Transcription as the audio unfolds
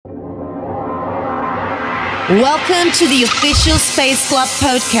Welcome to the official Space Club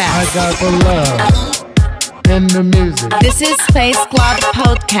podcast. I got the love in the music. This is Space Club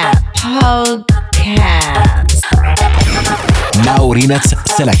podcast. Maurinats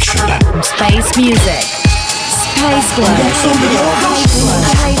selection. Space music. Space Club.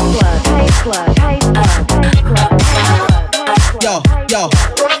 Yo.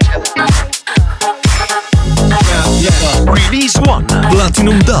 Release 1,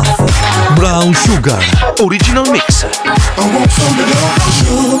 Platinum Duff, Brown Sugar, Original Mix. I want some of your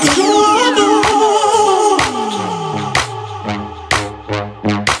sugar.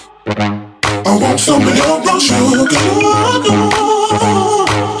 I want some of your sugar.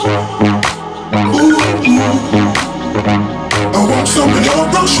 I want some of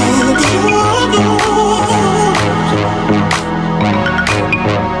your sugar.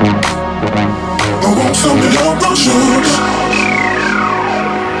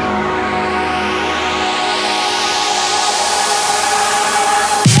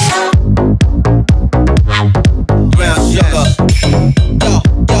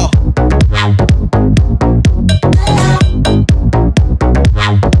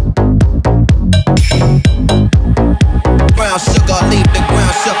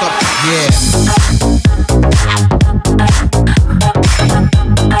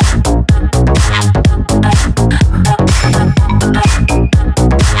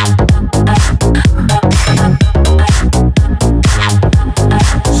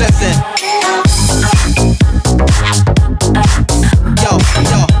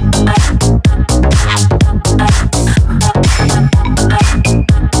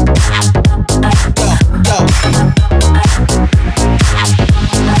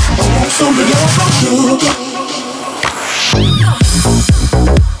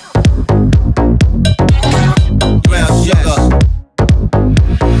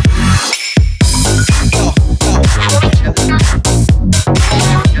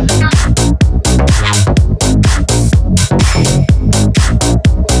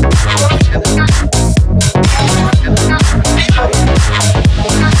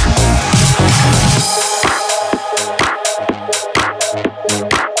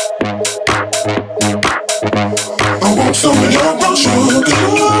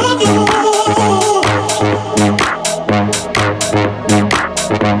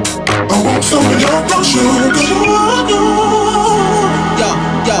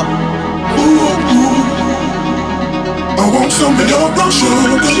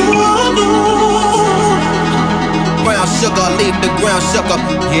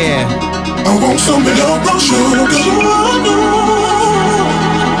 I want some of your sugar.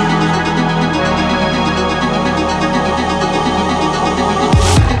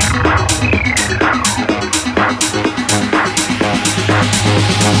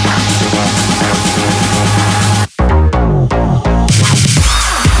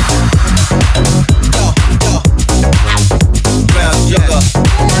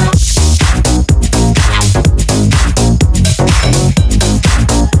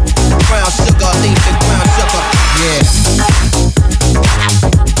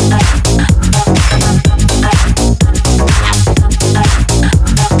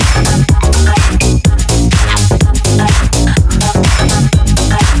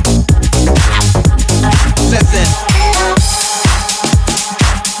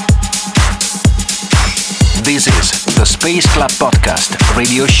 This is the Space Club Podcast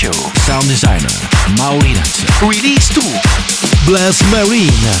Radio Show. Sound designer Maurinats. Release 2, Bless Marine,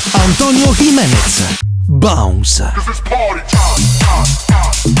 Antonio Jimenez. Bounce. This is party time.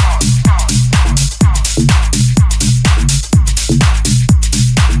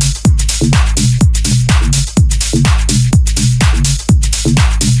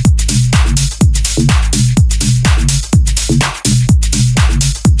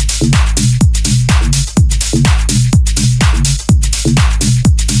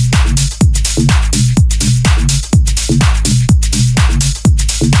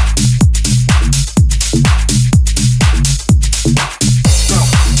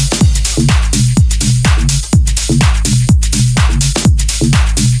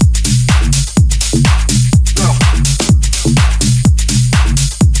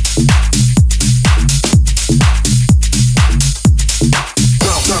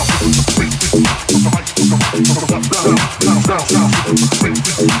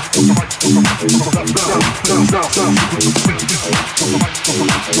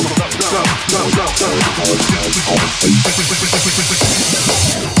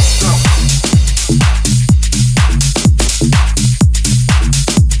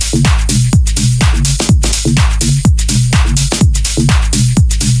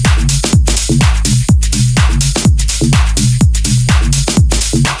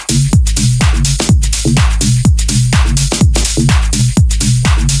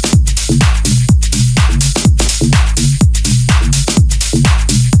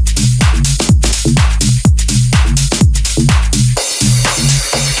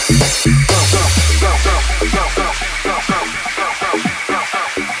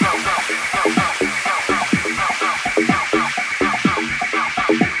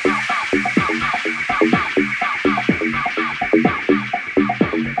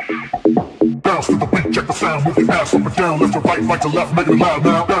 ass up and down, left to right, right to left, make it loud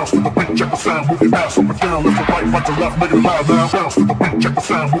now. Bounce to the beat, check the sound, move your ass up and down, left to right, right to left, make it loud now. Bounce to the beat, check the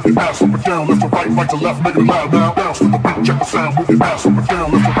sound, move your ass up and down, left to right, right to left, make it loud now. Bounce to the beat, check the sound, move your ass up and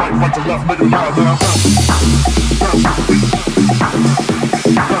down, left to right, right to left, make it loud now. Bounce to the beat, bounce to the beat,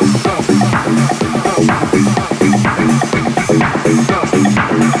 bounce, bounce, bounce to the beat, bounce,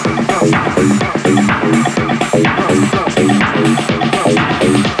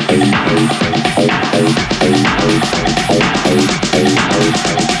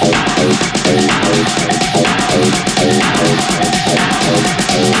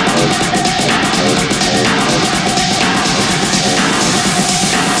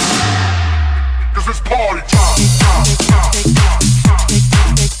 this is party time.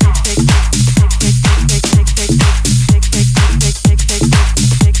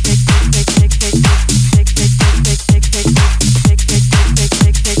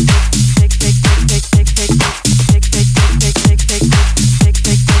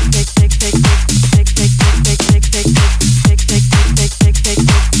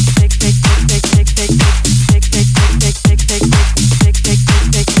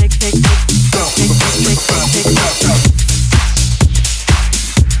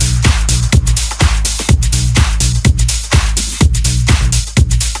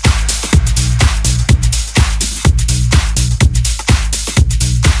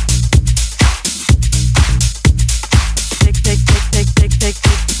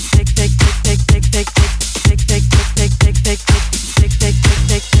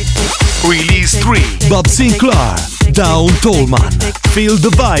 Release 3, Bob Sinclair, Dawn Tallman, Feel the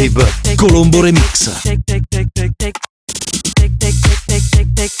Vibe, Colombo Remix.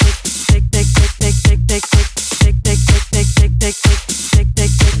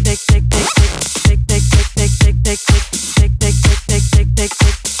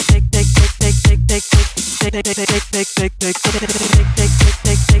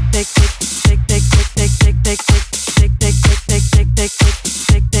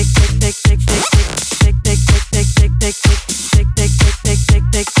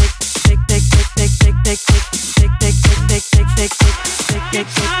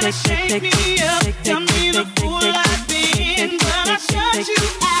 Shake me up, tell me the fool I've been, but I shut you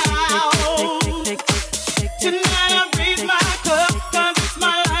out. Tonight I raise my cup, 'cause it's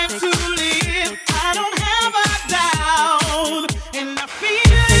my life to live. I don't have a doubt, and I feel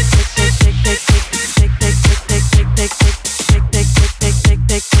it.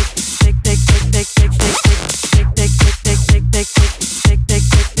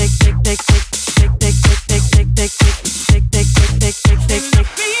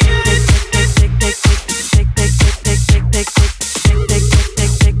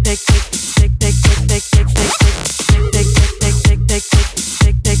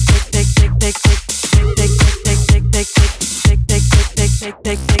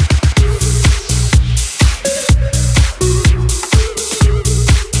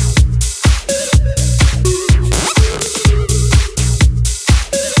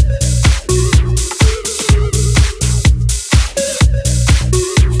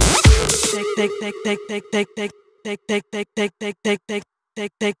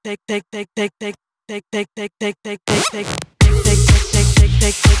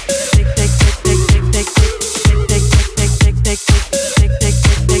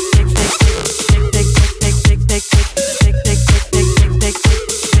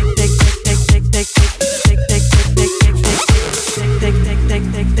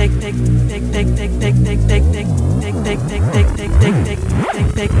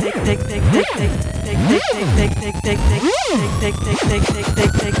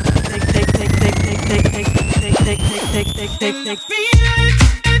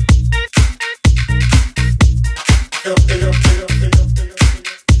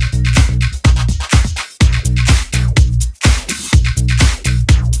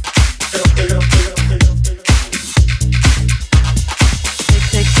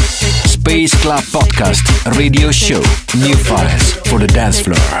 Space Club Podcast Radio Show. New files for the dance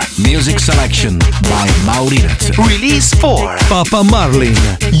floor. Music selection by Maurinat. Release 4, Papa Marlin,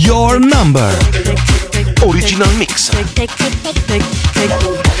 Your Number. Original Mix.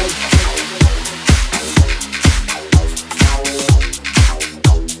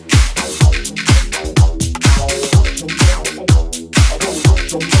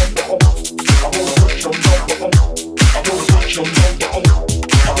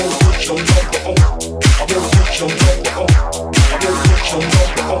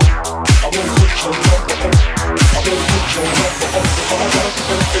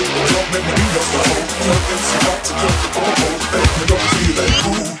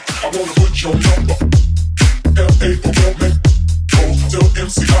 Your number.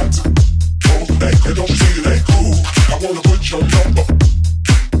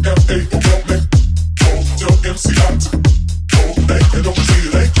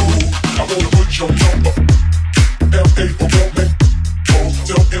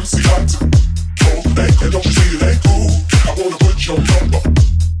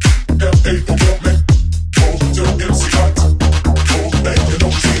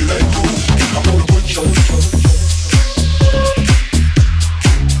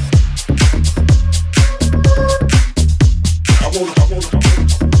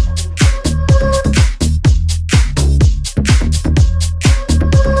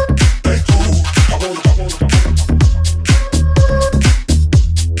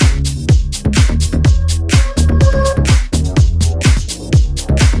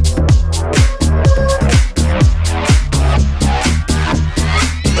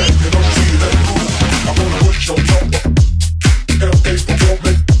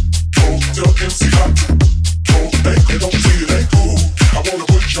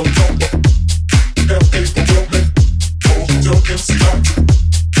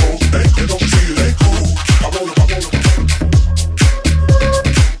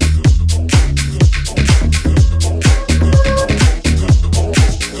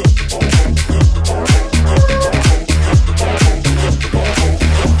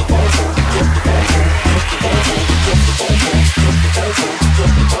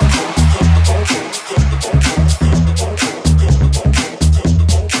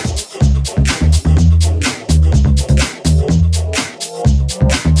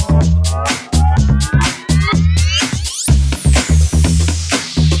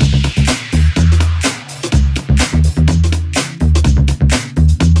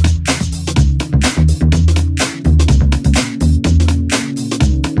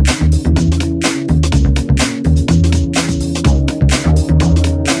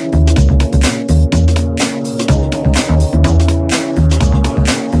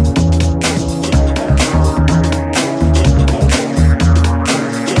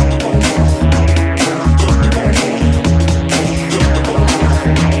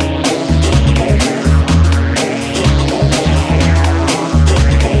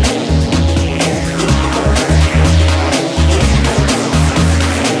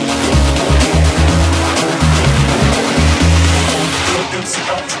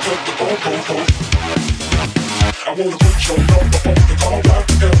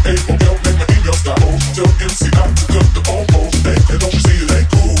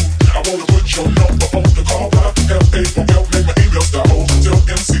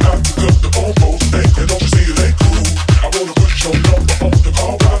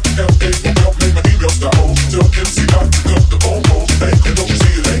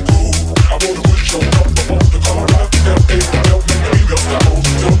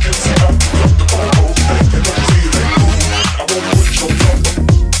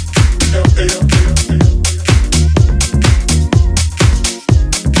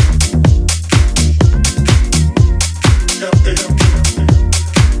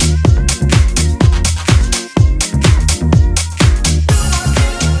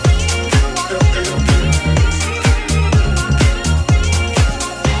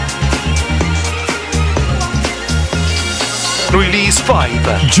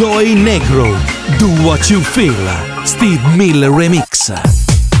 Joy Negro, Do What You Feel, Steve Miller Remix.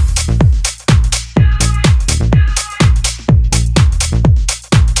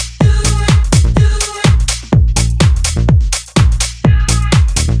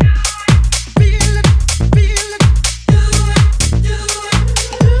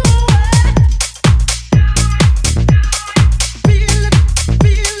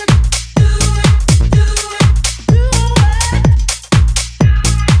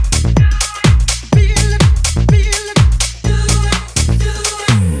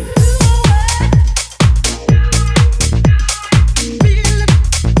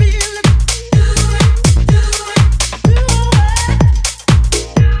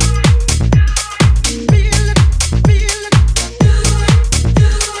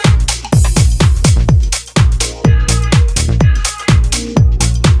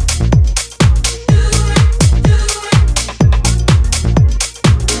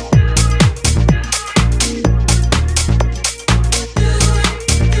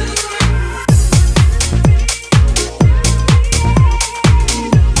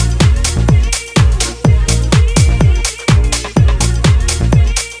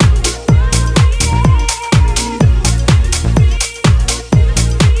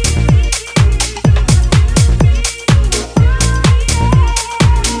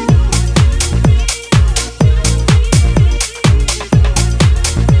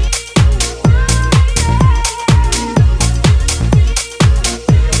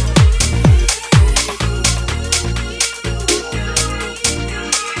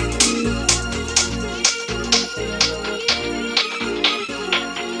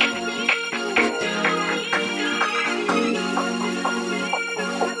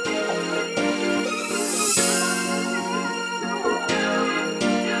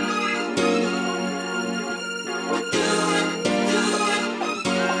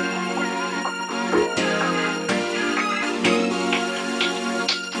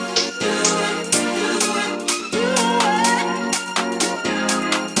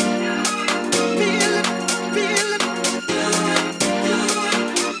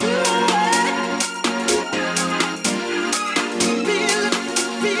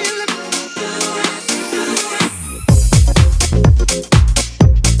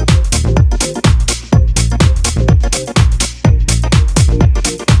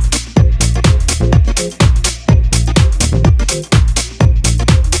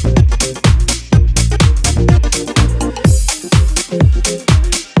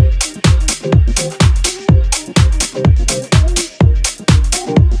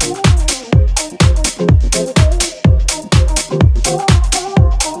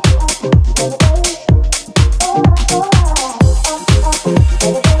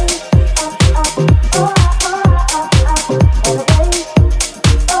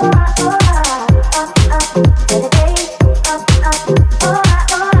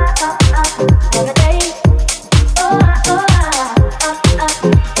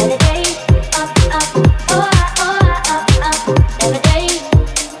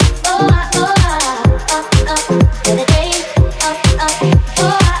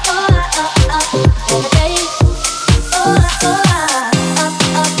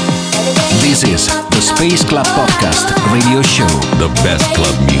 Space Club Podcast Radio Show. The best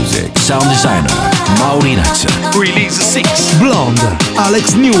club music. Sound designer Maurinax. Release 6. Blonde,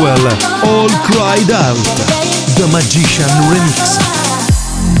 Alex Newell, All Cried Out. The Magician Remix.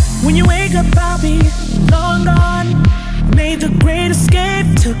 When you wake up, I'll be long gone. Made the great escape,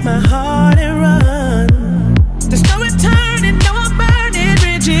 took my heart and run. There's no returning, no burning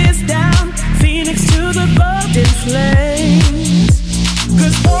bridges down. Phoenix to the golden flames.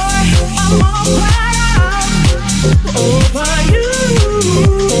 'Cause boy, I'm all proud over you,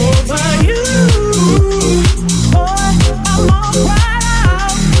 over you. Boy, I'm all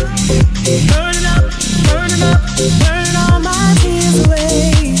proud. Burning up, burning up, burning all my tears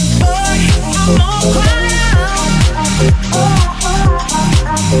away. Boy, I'm all proud. Boy,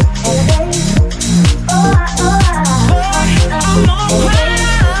 I'm all proud.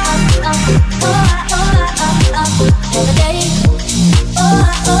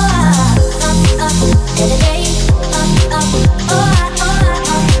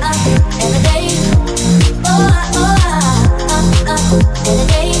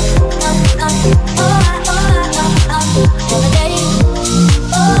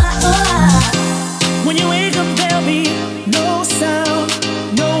 When you wake up, there'll be no sound,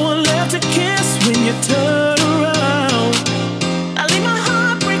 no one left to kiss when you turn around. I leave my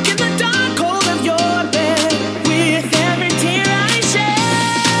heart break in the dark cold of your bed with every tear I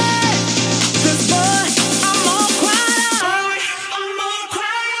shed. 'Cause boy, I'm all cried out. I'm all cried out.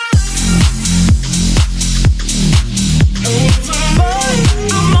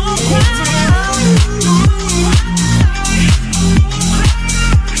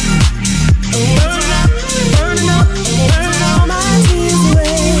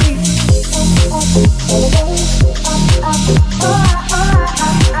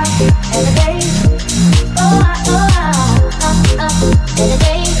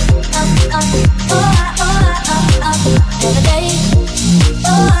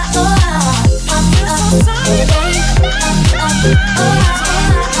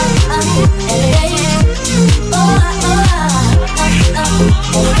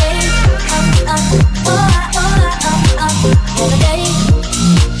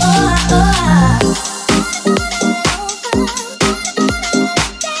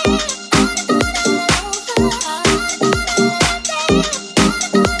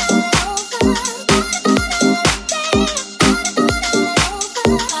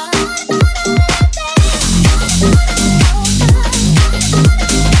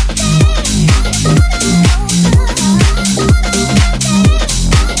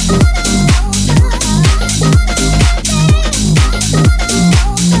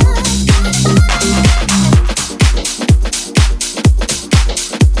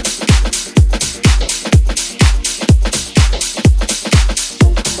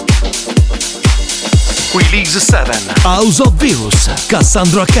 Release 7, House of Virus,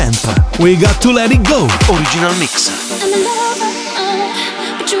 Cassandra Camp, We Got to Let It Go, Original Mix. I'm a lover,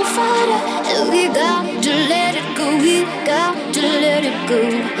 but you're a fighter. We got to let it go, we got to let it go.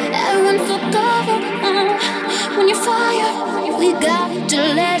 I run for cover, when you fire. We got to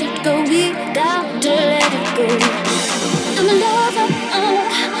let it go, we got to let it go. I'm a lover,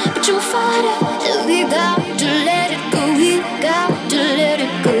 but you're a fighter. We got to let it go, we got to let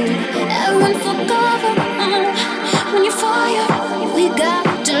it go. I run for cover, when you fire. We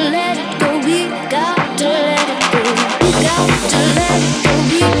got to let it go, we got to let it go. We got to let it go,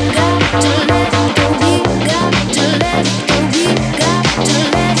 we got to let it go, we got to let it go, we got to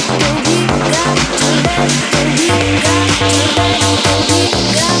let it go, we got to let it go, we got to let it go, we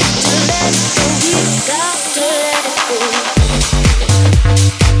got to let it go, we got to let it go.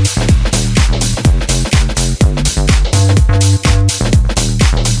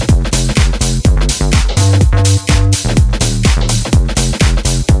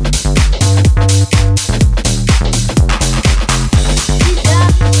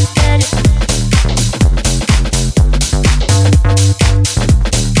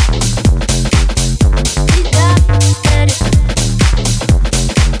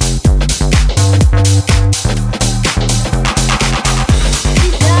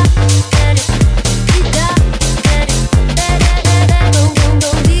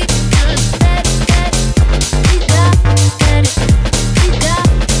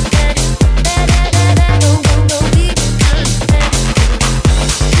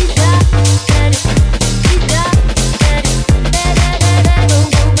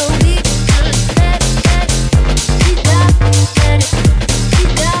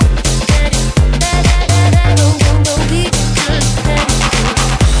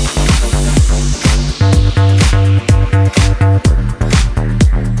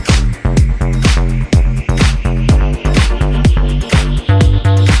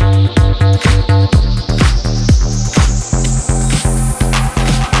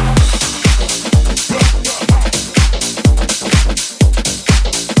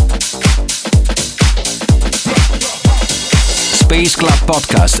 Space Club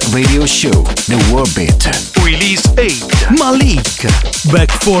Podcast Radio Show, The World Beat. Release 8, Malik, Back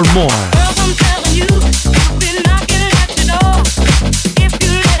for More. Girls, I'm telling you, you've been knocking at your door. If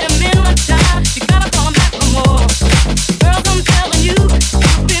you let him in one time, you gotta come back for more. Girls, I'm telling you,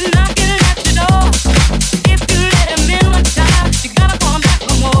 you've been knocking at your door. If you let him in one time, you gotta come back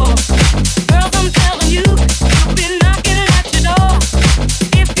for more. Girls, I'm telling you, you've been knocking at your door.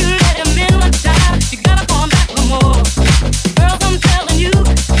 If you let him in one time, you gotta come back for more. Girls, I'm telling you,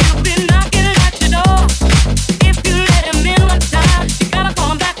 you've been knocking at your door. If you let him in one time, you gotta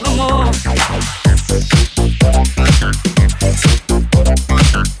come back for more.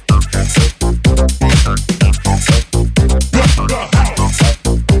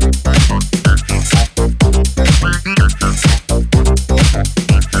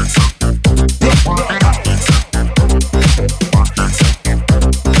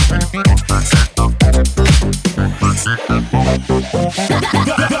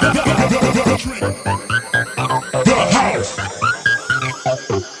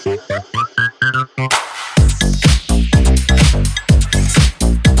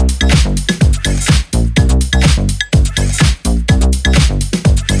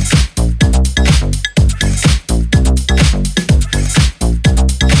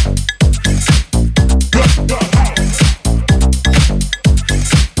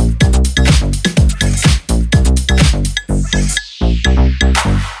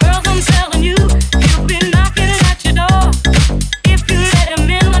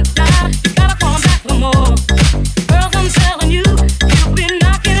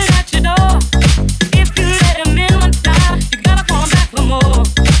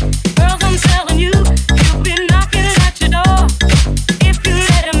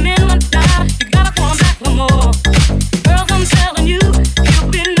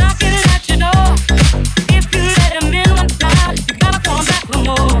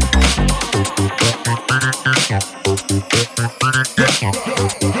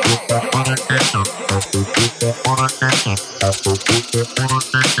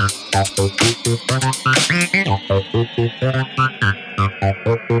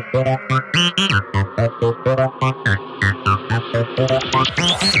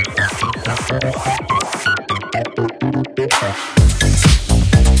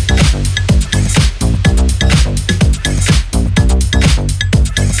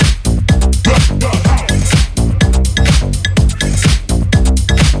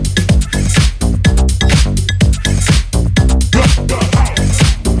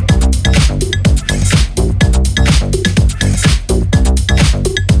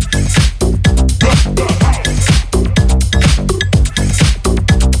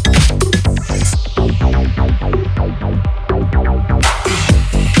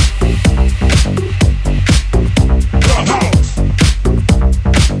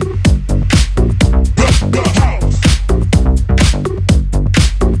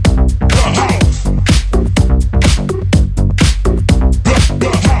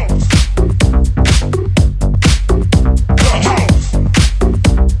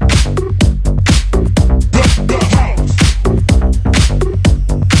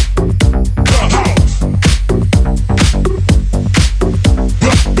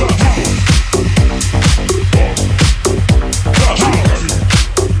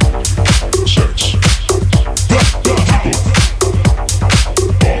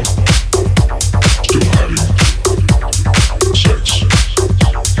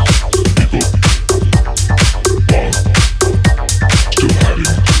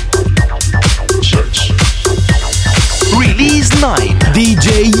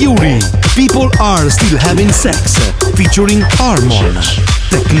 Hey Yuri, People Are Still Having Sex, featuring Harmon,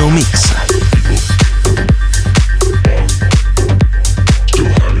 Techno Mix.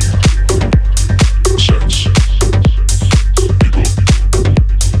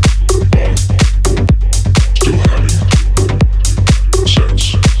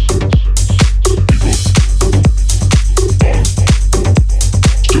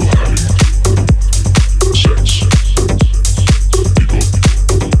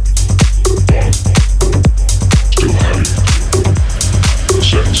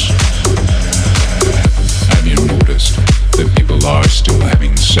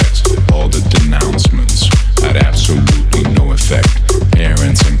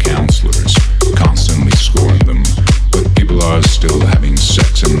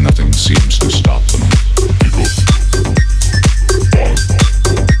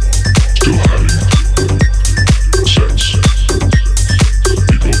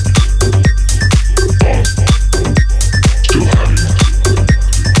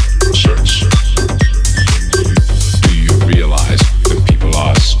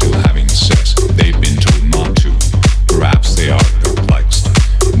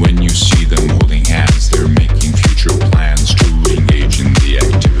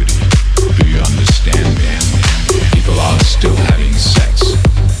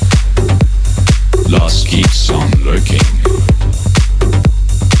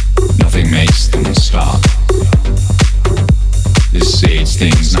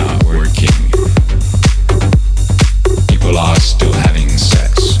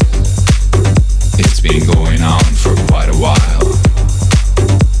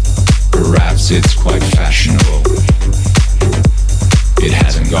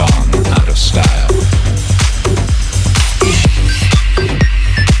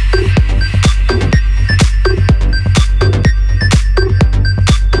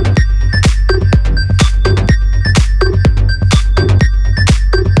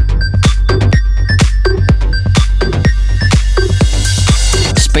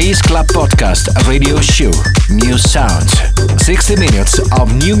 Radio show, new sounds, 60 minutes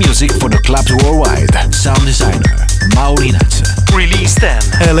of new music for the clubs worldwide. Sound designer, Maurinaz. Release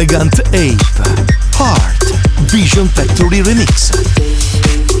 10, Elegant Ape, Heart, Vision Factory Remix.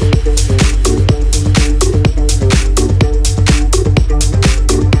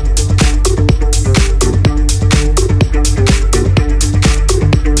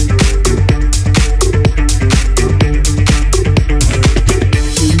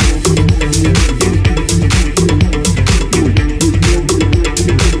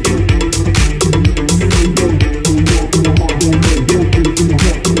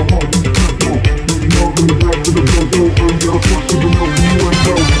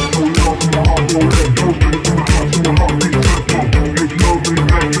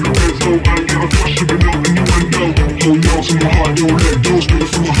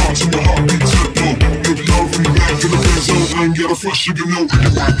 You know where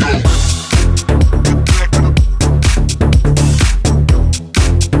I go.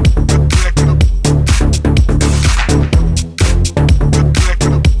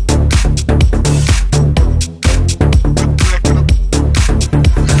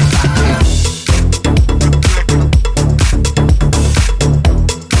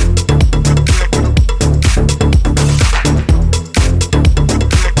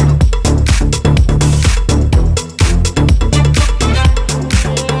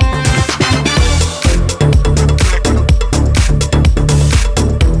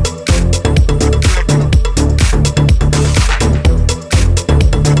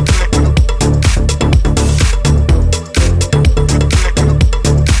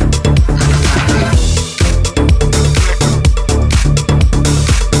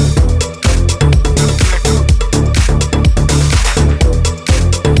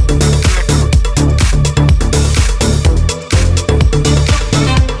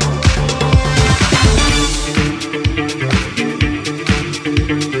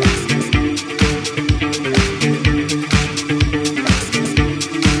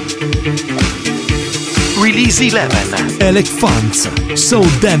 Release 11, Elec Funds, So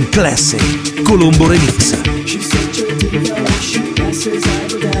Damn Classic, Colombo Remix. She's such a diva, she passes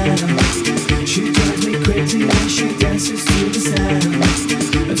idle down. She drives me crazy when she dances to the sound.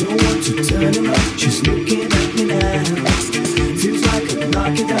 I don't want to turn her off, she's looking at me now. Feels like I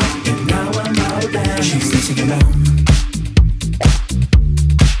knock it out, and now I'm out down. She's dancing around.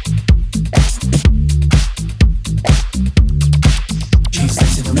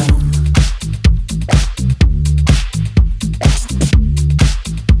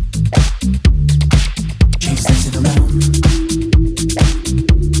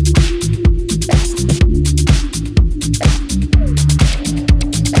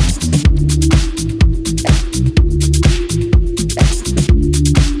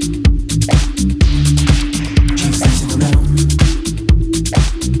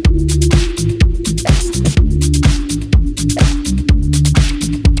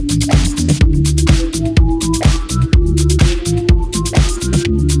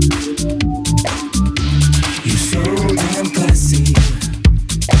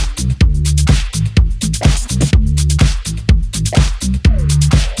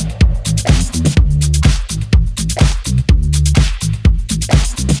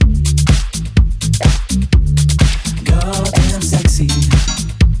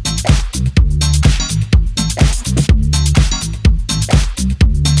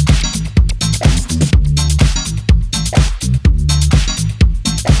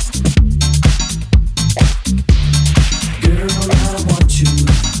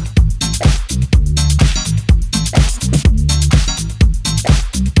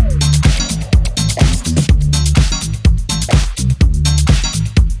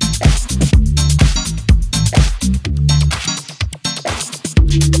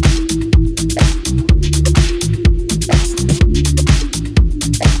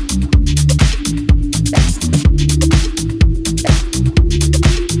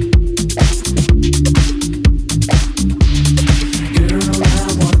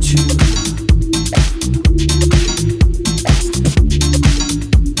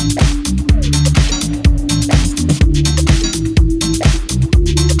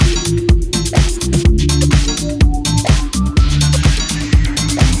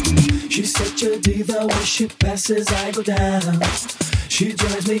 She's such a diva when she passes, I go down. She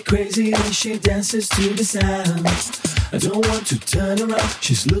drives me crazy when she dances to the sound. I don't want to turn around,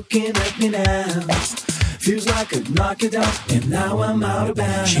 she's looking at me now. Feels like I'd knock it down, and now I'm out of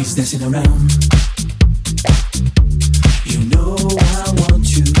bounds. She's dancing around. You know I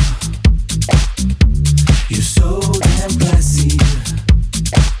want you. You're so damn classy,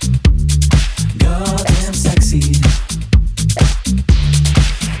 goddamn sexy.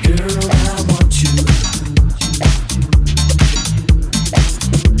 Girl, I want you.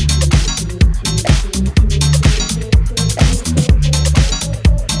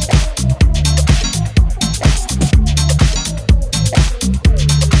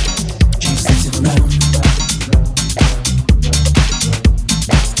 She's dancing around.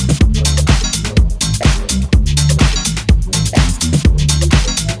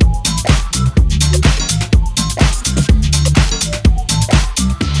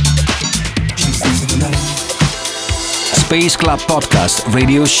 Space Club Podcast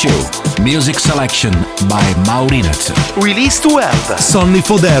Radio Show. Music selection by Maurinat. Release 12, Sonny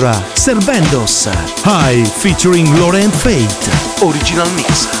Fodera, Servendos. High featuring Laurent Fate. Original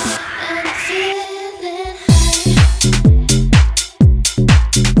mix.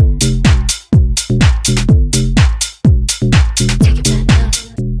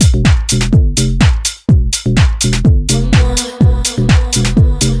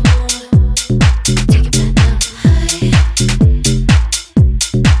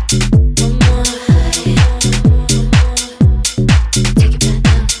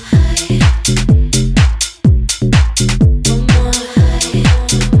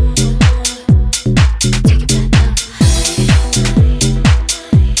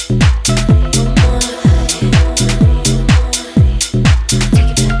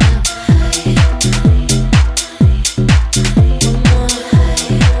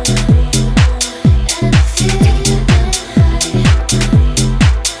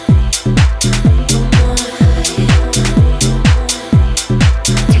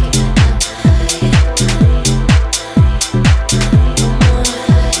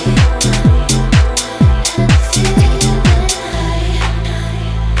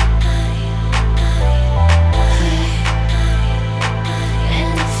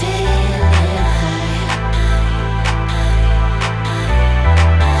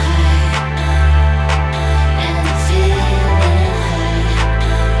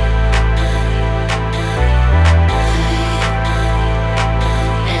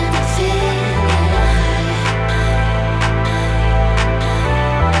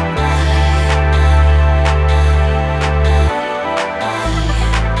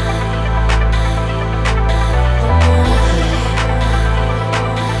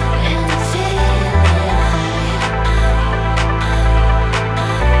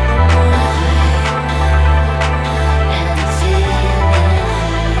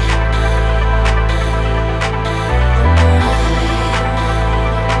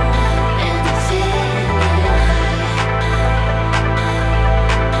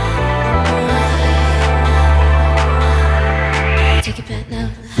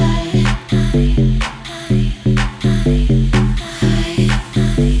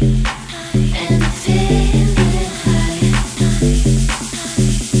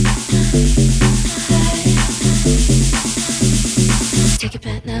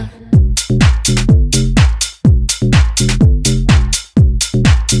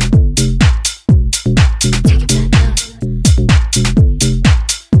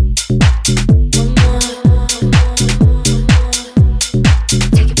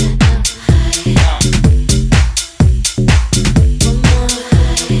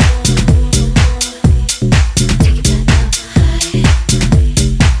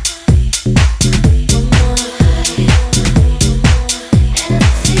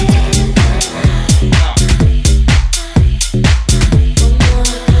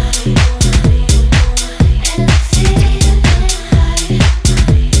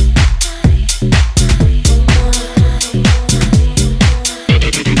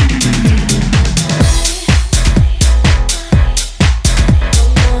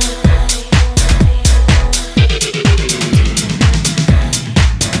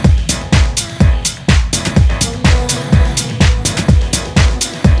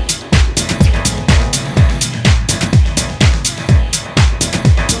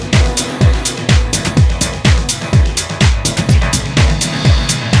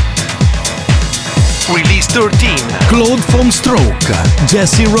 Release 13, Claude From Stroke,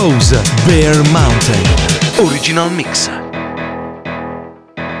 Jesse Rose, Bear Mountain. Original mix.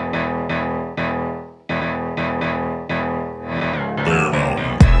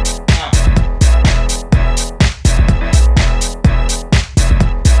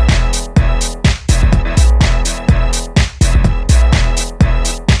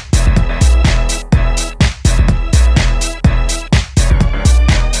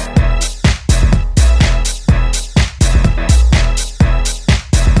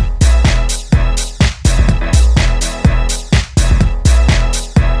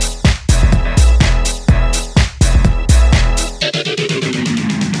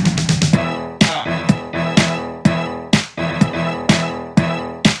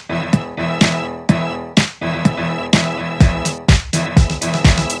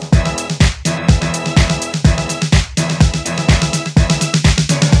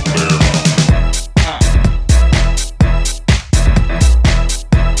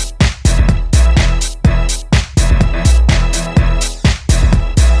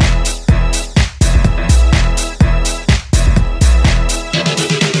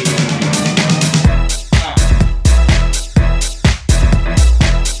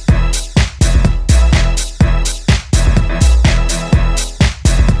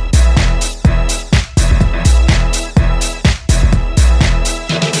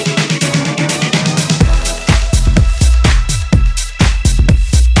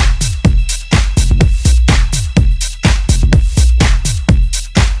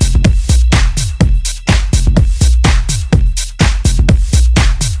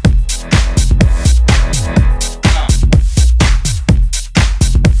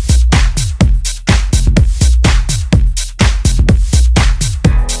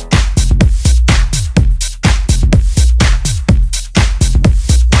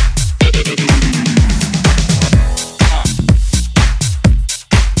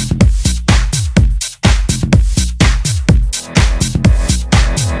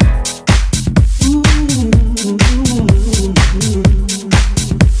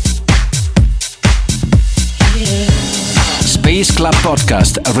 Club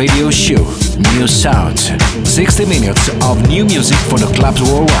Podcast Radio Show. New sounds. 60 minutes of new music for the clubs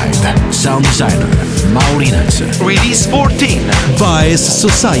worldwide. Sound designer Maurinax. Release 14. Vice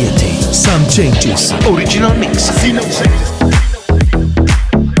Society. Some changes. Original mix. See no changes.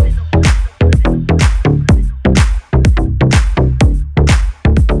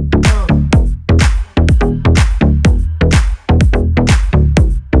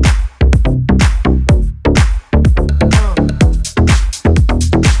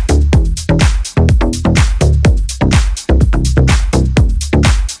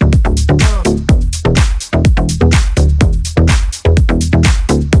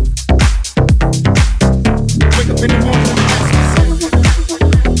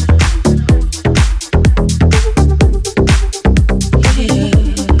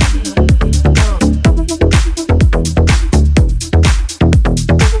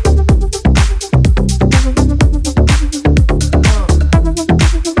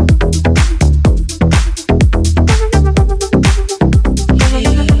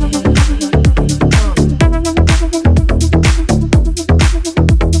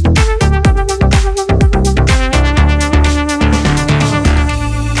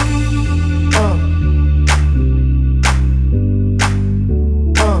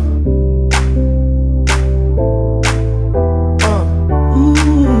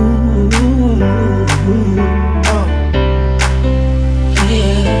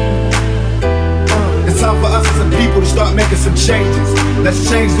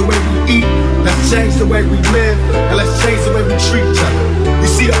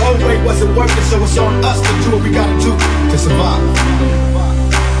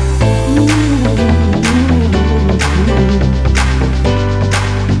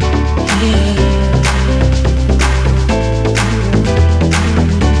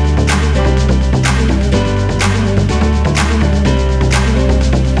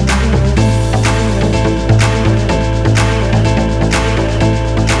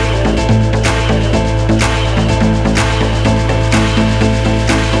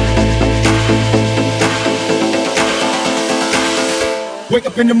 Wake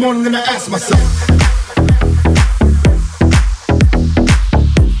up in the morning and I ask myself.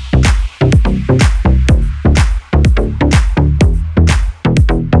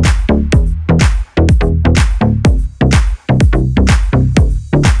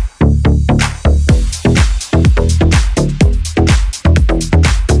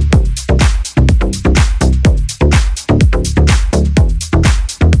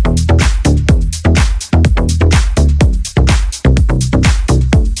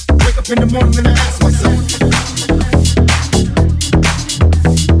 In the morning and I ask myself.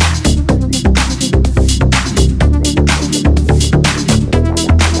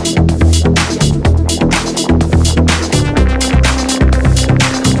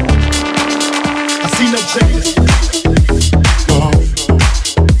 I see no changes.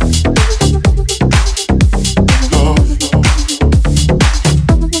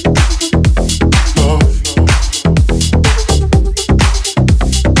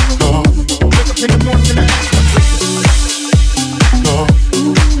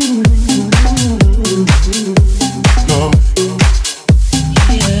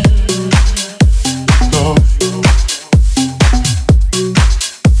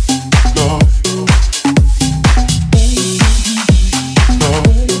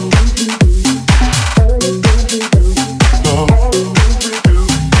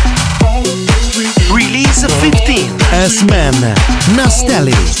 S-Man,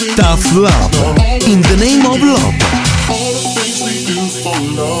 Nastelli, Tough Love, In the Name of Love. All the things we do for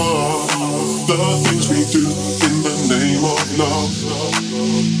love, the things we do in the name of love.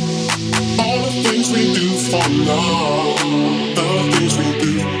 All the things we do for love, the things we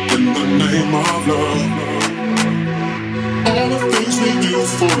do in the name of love. All the things we do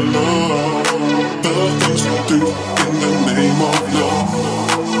for love, the things we do in the name of love.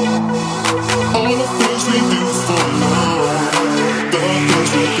 All the things we do for love, the things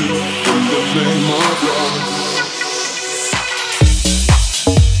we do in the name of love.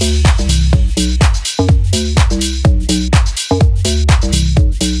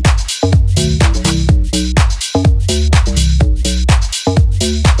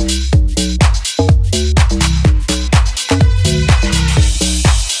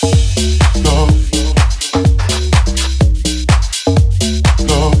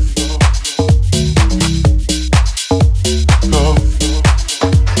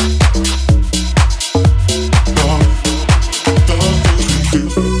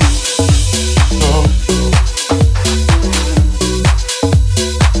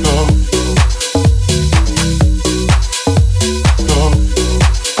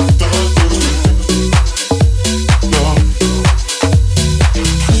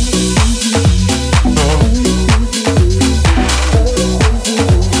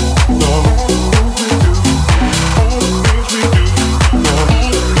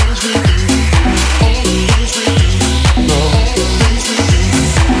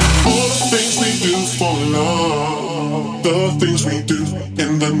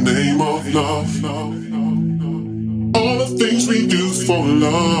 name of love. All the things we do for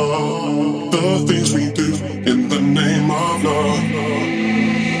love, the things we do in the name of love.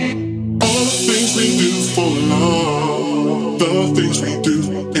 All the things we do for love, the things we do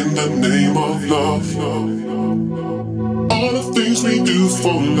in the name of love. All the things we do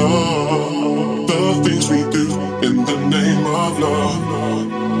for love, the things we do in the name of love.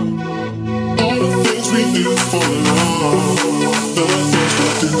 All the things we do for love, the things we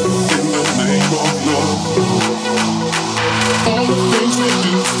do in the name of love. All the things we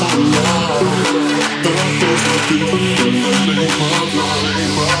do for love, the things we do in the name of love.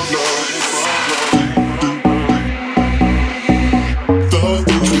 The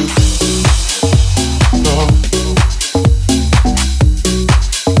things we do.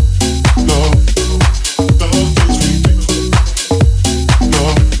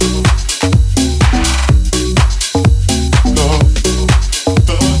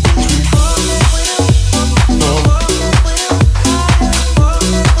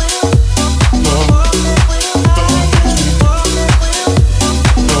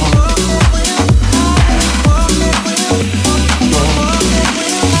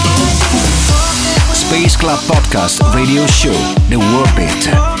 Club Podcast Radio Show, The World Beat.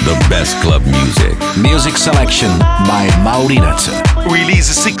 The best club music. Music selection by Maurinat. Release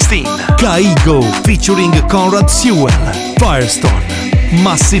 16. Kaigo featuring Conrad Sewell. Firestone.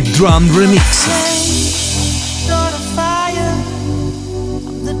 Massive Drum Remix. Lord of fire,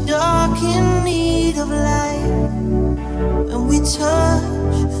 I'm the dark in need of light. When we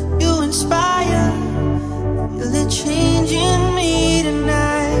touch, you inspire. Feel it changing me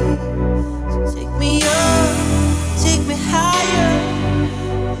tonight. Take me up, take me higher.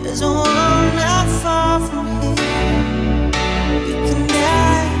 There's a world not far from here. We can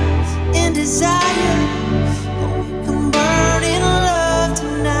dance in desire, or we can burn in love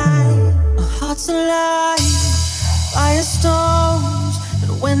tonight. Our hearts alive, firestones,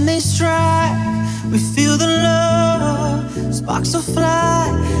 and when they strike, we feel the love. Sparks will fly,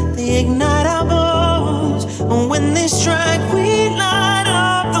 they ignite our bones, and when they strike, we light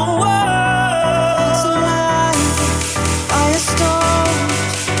up the world.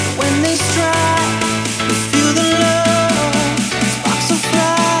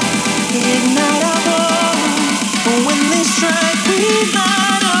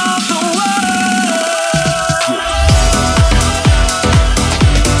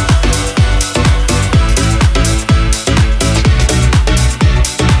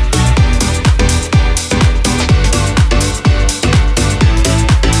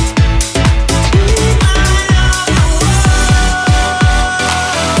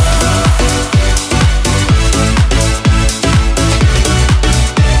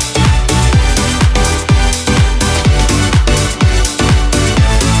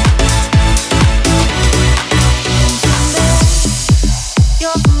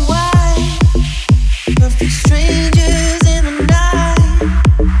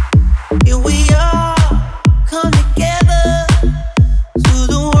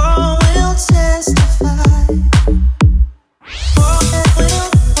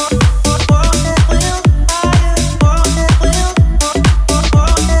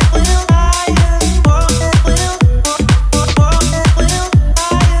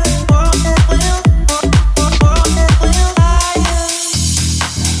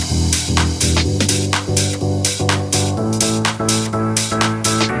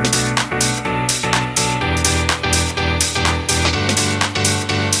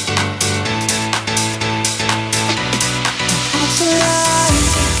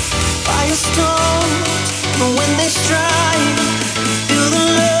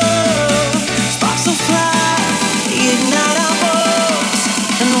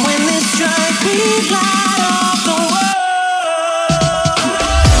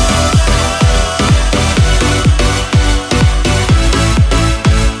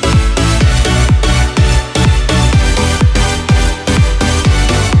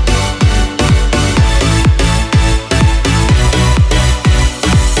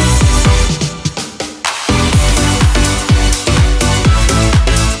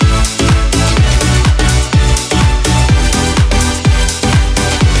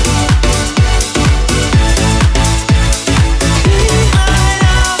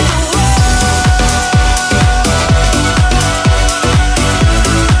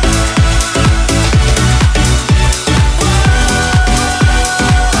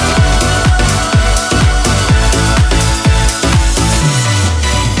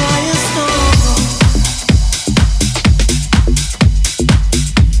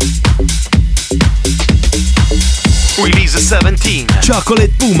 17,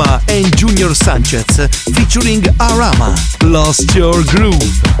 Chocolate Puma and Junior Sanchez featuring Arama, Lost Your Groove,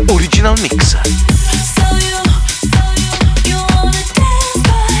 Original Mix.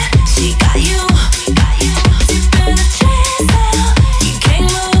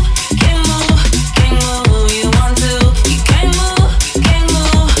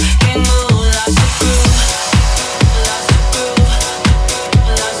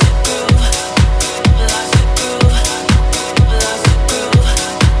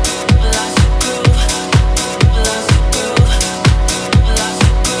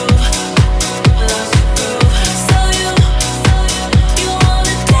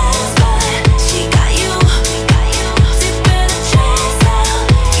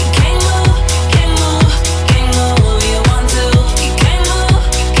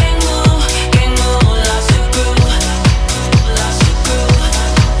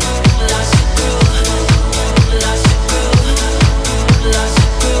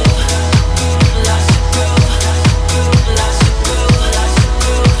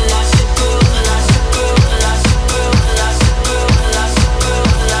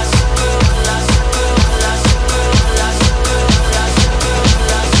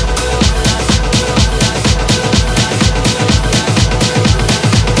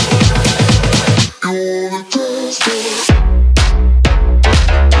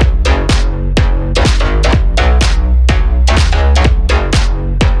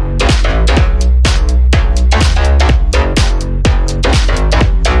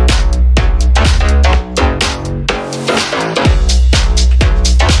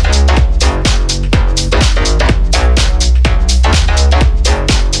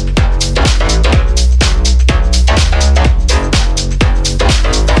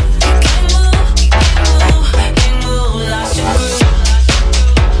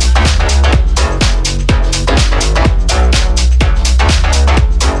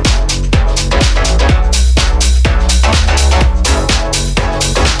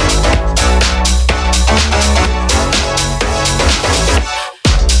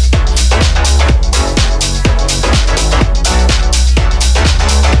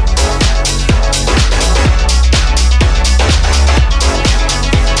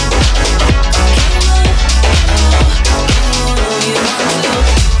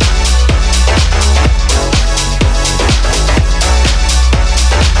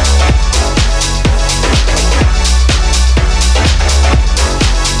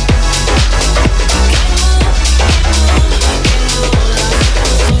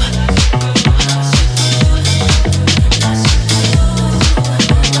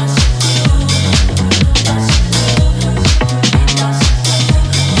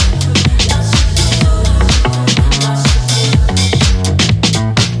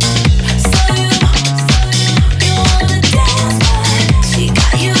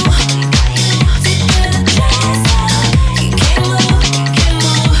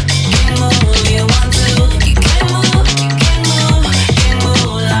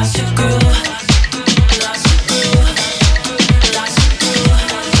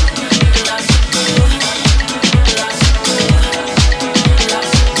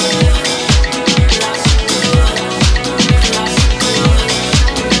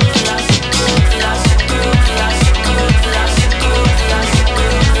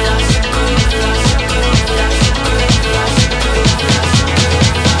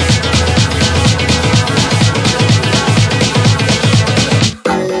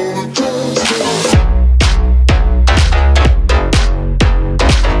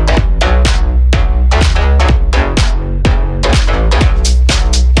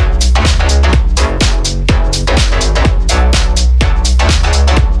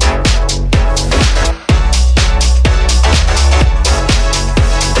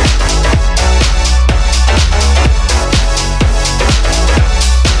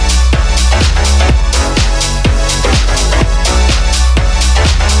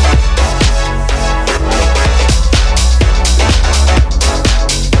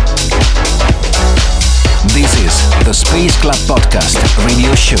 Space Club Podcast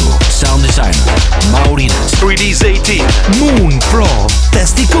Radio Show. Sound designer Maurinas. Release 18 Moon Pro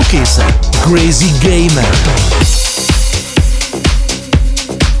Tasty Cookies Crazy Gamer.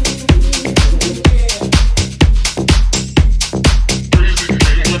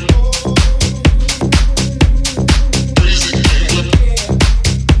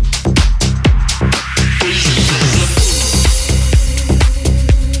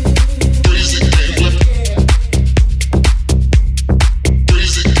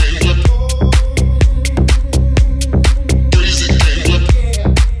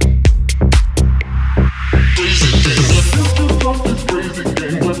 Crazy.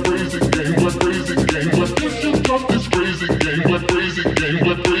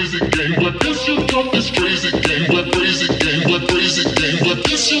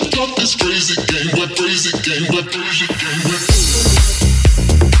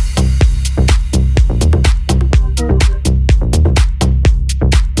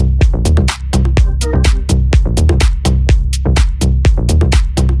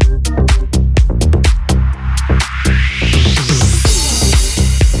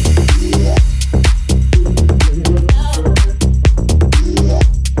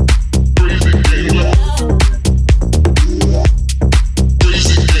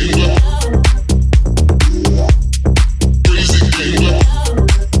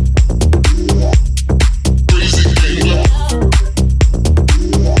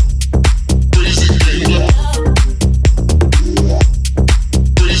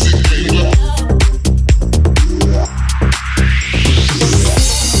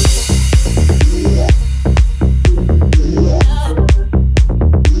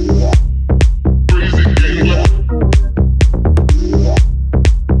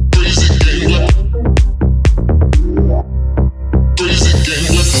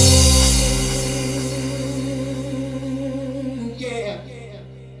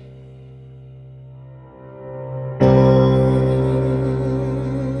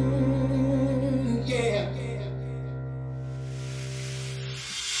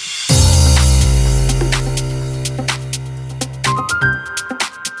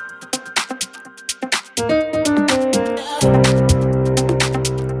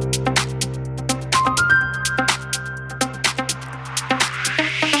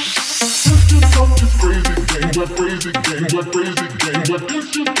 crazy game, what crazy game, what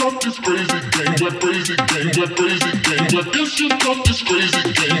if you thought this crazy game, what crazy game, what crazy game, what if you thought this crazy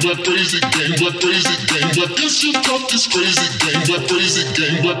game, what crazy game, what crazy game, what if you thought this crazy game, what crazy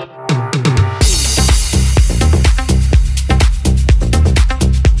game, what